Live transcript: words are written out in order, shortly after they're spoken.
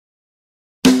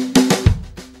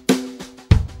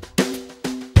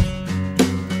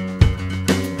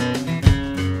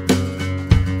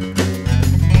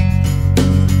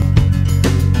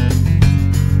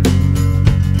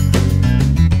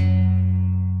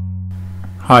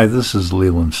Hi, this is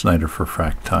Leland Snyder for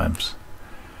Frack Times.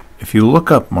 If you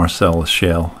look up Marcellus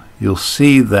Shale, you'll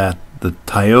see that the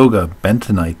Tioga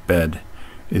bentonite bed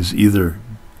is either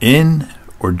in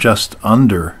or just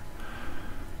under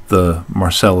the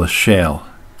Marcellus Shale.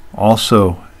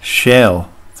 Also,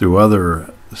 shale, through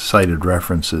other cited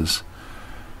references,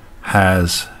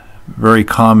 has very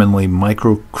commonly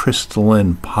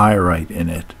microcrystalline pyrite in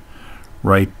it,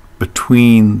 right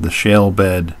between the shale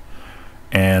bed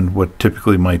and what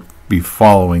typically might be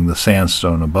following the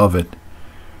sandstone above it.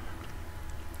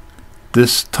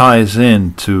 This ties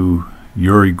into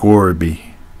Yuri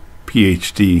Gorby,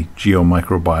 PhD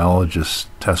geomicrobiologist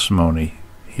testimony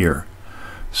here.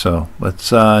 So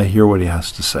let's hear what he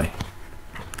has to say.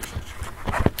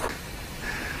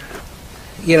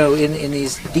 You know, in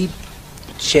these deep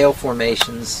shale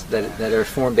formations that are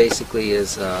formed basically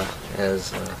as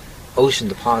ocean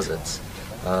deposits,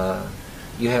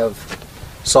 you have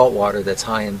salt water that's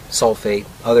high in sulfate,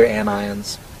 other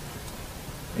anions,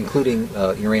 including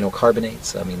uranyl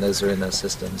carbonates. I mean, those are in those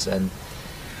systems, and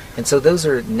so those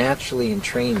are naturally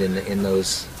entrained in those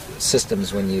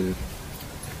systems when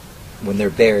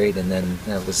they're buried. And then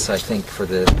that was, I think, for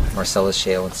the Marcellus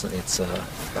Shale, it's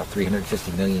about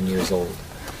 350 million years old,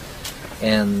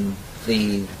 and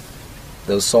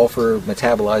those sulfur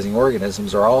metabolizing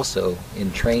organisms are also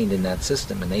entrained in that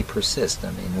system, and they persist.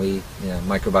 I mean, we,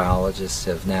 microbiologists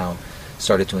have now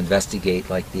started to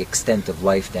investigate like the extent of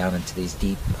life down into these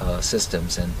deep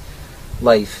systems, and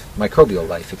microbial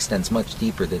life extends much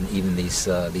deeper than even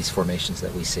these formations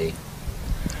that we see.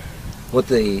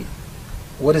 What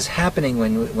is happening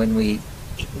when we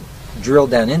drill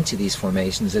down into these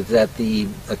formations is that the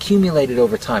accumulated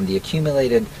over time, the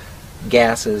accumulated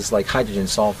gases like hydrogen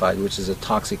sulfide, which is a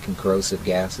toxic and corrosive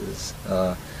gases,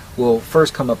 will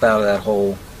first come up out of that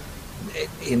hole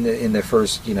in the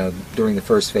first, during the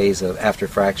first phase of after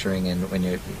fracturing, and when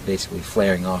you're basically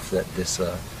flaring off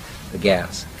the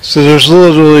gas. So there's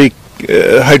literally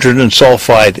hydrogen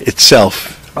sulfide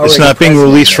itself. It's not being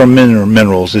released from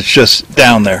minerals. It's just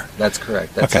down there. That's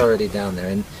correct. That's already down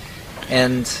there,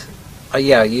 and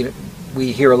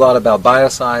we hear a lot about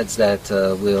biocides that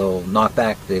will knock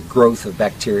back the growth of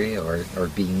bacteria, or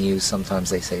being used, sometimes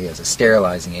they say, as a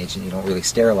sterilizing agent. You don't really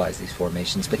sterilize these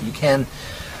formations, but you can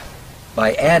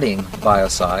by adding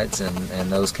biocides,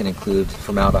 and those can include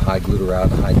formaldehyde,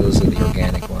 glutaraldehyde. Those are the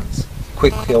organic ones.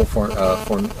 Quick kill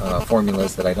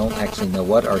formulas that I don't actually know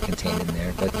what are contained in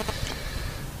there, but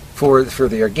for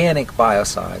the organic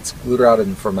biocides, glutaraldehyde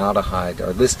and formaldehyde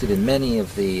are listed in many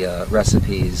of the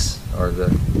recipes, or the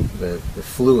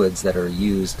fluids that are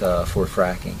used for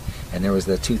fracking. And there was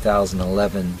the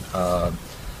 2011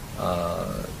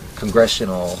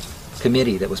 congressional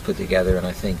committee that was put together, and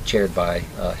I think chaired by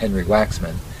Henry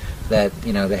Waxman, that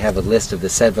they have a list of the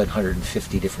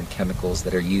 750 different chemicals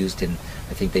that are used in,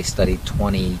 I think they studied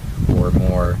 20 or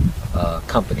more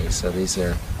companies. So these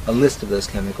are a list of those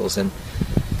chemicals, and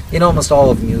in almost all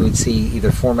of them you would see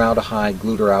either formaldehyde,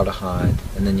 glutaraldehyde,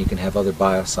 and then you can have other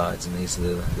biocides, and these are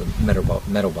the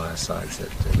metal biocides that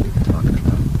we've been talking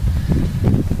about.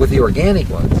 With the organic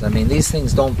ones, I mean, these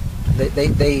things don't,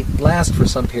 they last for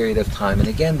some period of time, and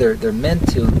again, they're meant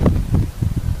to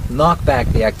knock back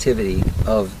the activity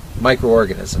of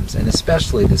microorganisms, and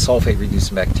especially the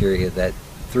sulfate-reducing bacteria that,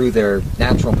 through their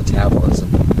natural metabolism,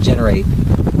 generate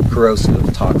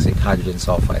corrosive, toxic hydrogen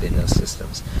sulfide in those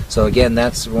systems. So again,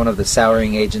 that's one of the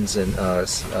souring agents in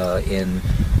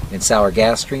sour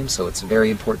gas streams. So it's very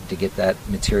important to get that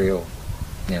material,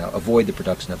 avoid the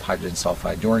production of hydrogen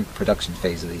sulfide during the production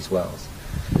phase of these wells.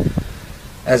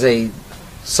 As a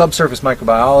subsurface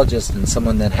microbiologist and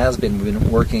someone that has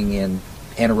been working in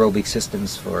anaerobic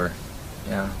systems for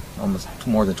almost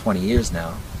more than 20 years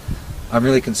now, I'm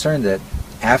really concerned that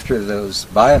after those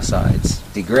biocides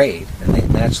degrade, and they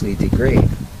naturally degrade,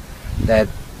 that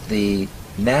the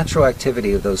natural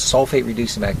activity of those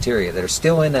sulfate-reducing bacteria that are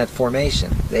still in that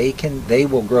formation, they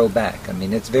will grow back. I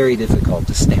mean, it's very difficult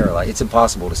to sterilize. It's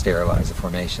impossible to sterilize a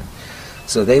formation.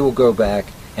 So they will grow back,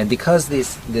 and because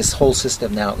this whole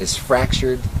system now is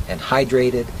fractured and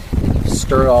hydrated, and you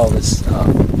stir all this up,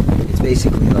 it's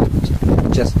basically like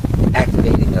just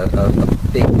activating a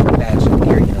big batch of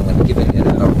gear, like giving it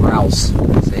a rouse,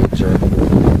 say in German.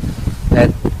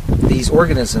 That these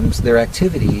organisms, their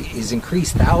activity is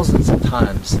increased thousands of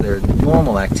times their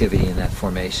normal activity in that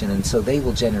formation, and so they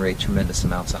will generate tremendous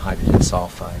amounts of hydrogen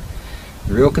sulfide.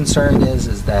 The real concern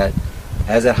is that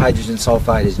as that hydrogen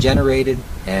sulfide is generated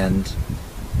and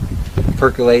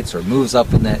percolates or moves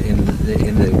up in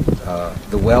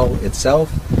the well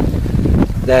itself,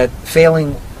 that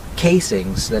failing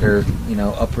casings that are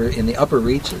in the upper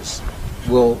reaches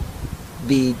will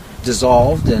be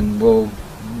dissolved and will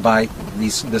by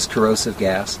this corrosive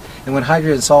gas. And when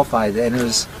hydrogen sulfide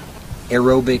enters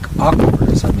aerobic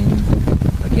aquifers, I mean,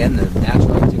 again, the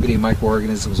natural activity of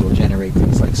microorganisms will generate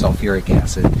things like sulfuric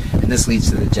acid, and this leads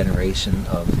to the generation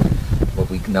of what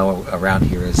we know around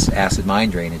here as acid mine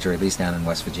drainage, or at least down in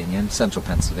West Virginia and central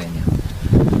Pennsylvania.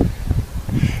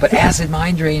 But acid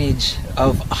mine drainage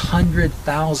of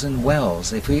 100,000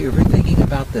 wells, if we're thinking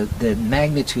about the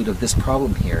magnitude of this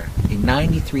problem here, a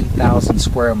 93,000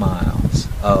 square miles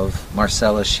of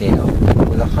Marcellus shale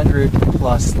with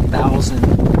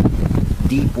 100,000+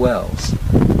 deep wells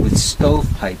with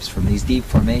stovepipes from these deep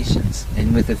formations,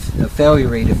 and with a failure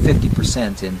rate of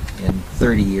 50% in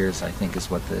 30 years, I think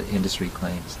is what the industry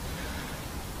claims.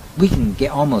 We can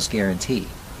almost guarantee,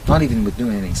 not even with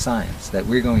doing any science, that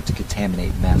we're going to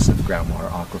contaminate massive groundwater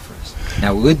aquifers.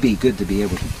 Now, it would be good to be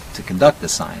able to conduct the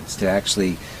science, to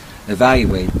actually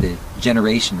evaluate the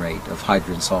generation rate of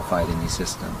hydrogen sulfide in these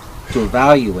systems, to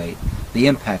evaluate the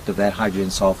impact of that hydrogen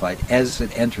sulfide as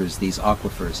it enters these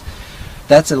aquifers.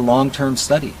 That's a long-term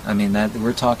study. I mean, that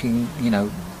we're talking,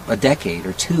 a decade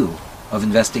or two of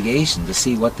investigation to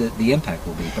see what the impact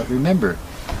will be. But remember,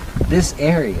 this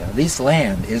area, this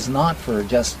land, is not for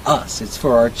just us. It's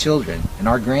for our children and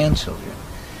our grandchildren.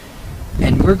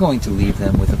 And we're going to leave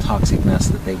them with a toxic mess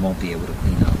that they won't be able to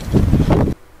clean up.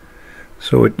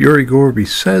 So what Yuri Gorby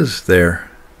says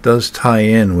there does tie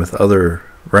in with other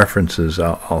references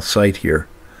I'll cite here.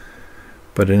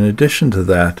 But in addition to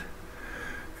that,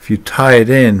 if you tie it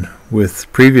in with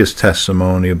previous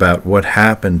testimony about what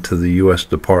happened to the U.S.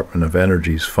 Department of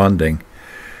Energy's funding,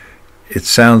 it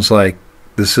sounds like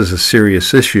this is a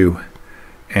serious issue,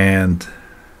 and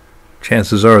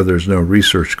chances are there's no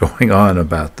research going on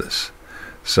about this.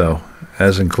 So,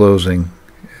 as in closing,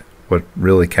 what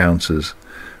really counts is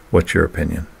what's your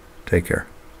opinion. Take care.